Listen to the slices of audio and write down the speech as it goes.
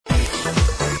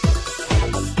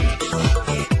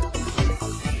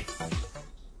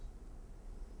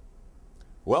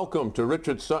Welcome to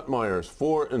Richard Suttmeyer's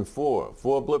 4 and 4.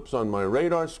 4 blips on my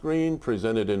radar screen,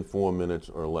 presented in 4 minutes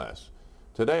or less.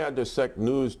 Today I dissect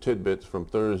news tidbits from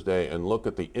Thursday and look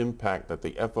at the impact that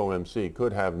the FOMC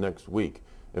could have next week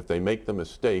if they make the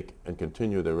mistake and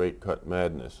continue their rate cut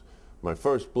madness. My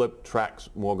first blip tracks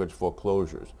mortgage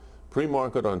foreclosures.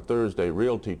 Pre-market on Thursday,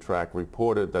 Realty Track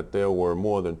reported that there were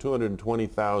more than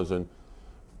 220,000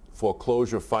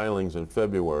 foreclosure filings in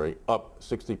February, up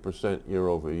 60% year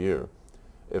over year.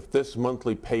 If this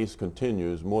monthly pace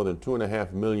continues, more than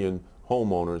 2.5 million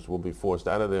homeowners will be forced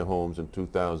out of their homes in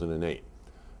 2008.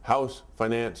 House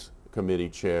Finance Committee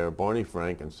Chair Barney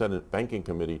Frank and Senate Banking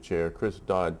Committee Chair Chris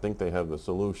Dodd think they have the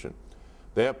solution.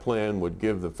 Their plan would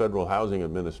give the Federal Housing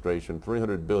Administration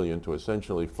 $300 billion to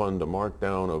essentially fund a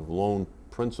markdown of loan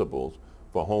principals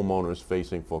for homeowners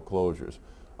facing foreclosures.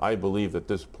 I believe that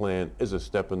this plan is a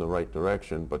step in the right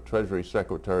direction, but Treasury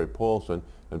Secretary Paulson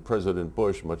and President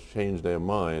Bush must change their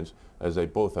minds, as they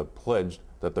both have pledged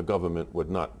that the government would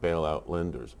not bail out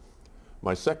lenders.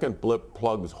 My second blip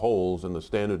plugs holes in the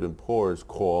Standard & Poor's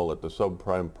call that the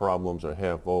subprime problems are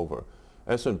half over.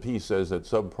 S&P says that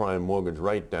subprime mortgage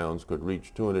write-downs could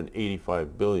reach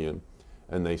 $285 billion,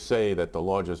 and they say that the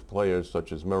largest players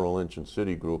such as Merrill Lynch and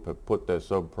Citigroup have put their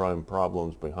subprime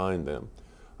problems behind them.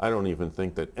 I don't even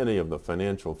think that any of the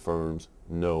financial firms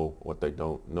know what they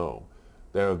don't know.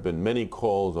 There have been many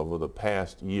calls over the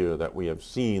past year that we have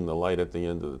seen the light at the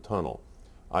end of the tunnel.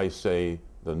 I say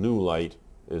the new light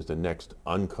is the next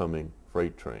oncoming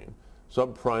freight train.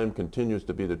 Subprime continues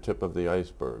to be the tip of the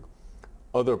iceberg.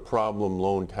 Other problem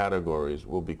loan categories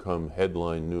will become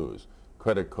headline news.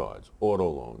 Credit cards, auto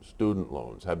loans, student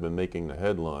loans have been making the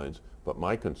headlines, but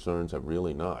my concerns have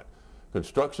really not.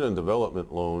 Construction and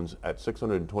development loans at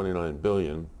 $629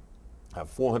 billion have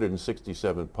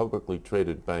 467 publicly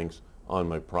traded banks on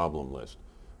my problem list.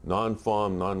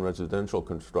 Non-farm, non-residential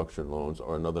construction loans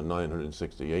are another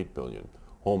 $968 billion.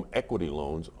 Home equity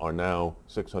loans are now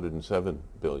 $607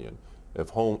 billion. If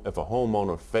a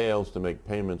homeowner fails to make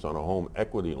payments on a home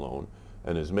equity loan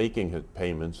and is making his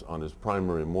payments on his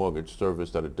primary mortgage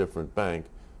serviced at a different bank,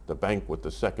 the bank with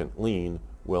the second lien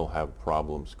will have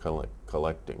problems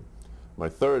collecting. My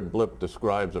third blip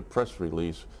describes a press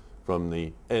release from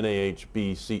the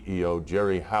NAHB CEO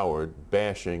Jerry Howard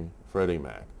bashing Freddie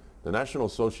Mac. The National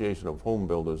Association of Home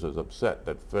Builders is upset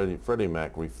that Freddie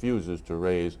Mac refuses to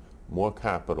raise more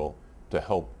capital to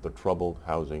help the troubled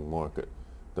housing market.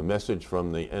 The message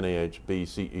from the NAHB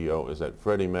CEO is that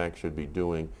Freddie Mac should be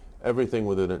doing everything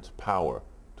within its power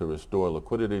to restore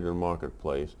liquidity to the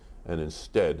marketplace, and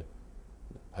instead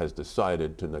has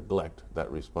decided to neglect that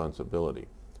responsibility.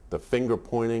 The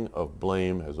finger-pointing of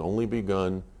blame has only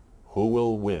begun. Who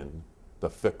will win the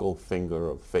Fickle Finger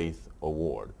of Faith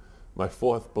Award? My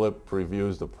fourth blip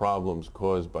previews the problems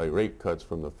caused by rate cuts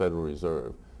from the Federal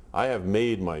Reserve. I have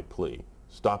made my plea.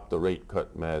 Stop the rate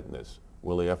cut madness.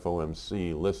 Will the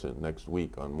FOMC listen next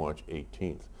week on March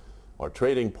 18th? Our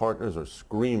trading partners are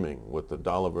screaming with the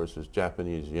dollar versus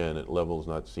Japanese yen at levels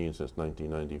not seen since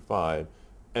 1995,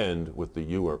 and with the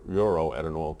euro at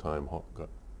an all-time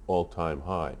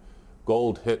high.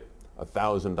 Gold hit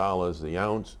 $1,000 the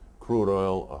ounce, crude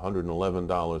oil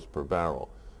 $111 per barrel.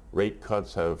 Rate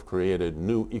cuts have created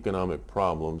new economic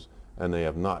problems, and they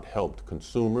have not helped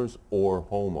consumers or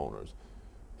homeowners.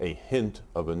 A hint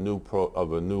of a new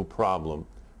problem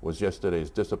was yesterday's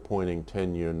disappointing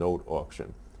 10-year note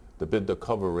auction. The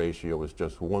bid-to-cover ratio was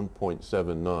just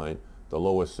 1.79, the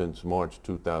lowest since March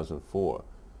 2004.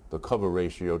 The cover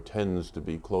ratio tends to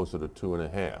be closer to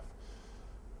 2.5.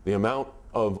 The amount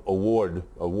of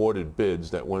awarded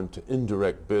bids that went to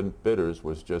indirect bidders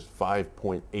was just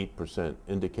 5.8%,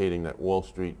 indicating that Wall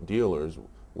Street dealers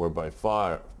were by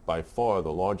far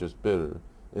the largest bidder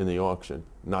in the auction,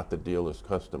 not the dealer's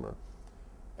customer.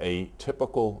 A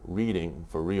typical reading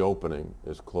for reopening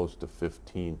is close to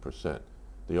 15%.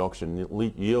 The auction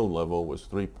yield level was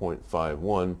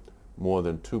 3.51, more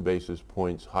than 2 basis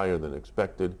points higher than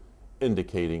expected,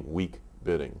 indicating weak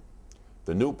bidding.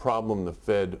 The new problem the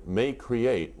Fed may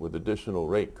create with additional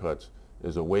rate cuts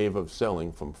is a wave of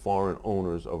selling from foreign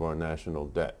owners of our national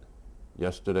debt.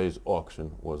 Yesterday's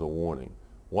auction was a warning.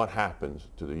 What happens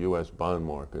to the U.S. bond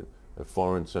market if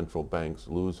foreign central banks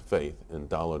lose faith in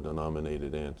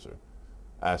dollar-denominated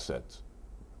assets?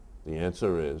 The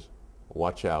answer is,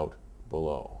 watch out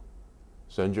below.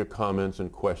 Send your comments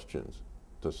and questions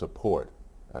to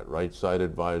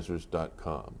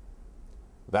support@rightsideadvisors.com.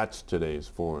 That's today's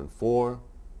 4 and 4.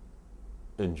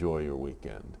 Enjoy your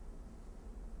weekend.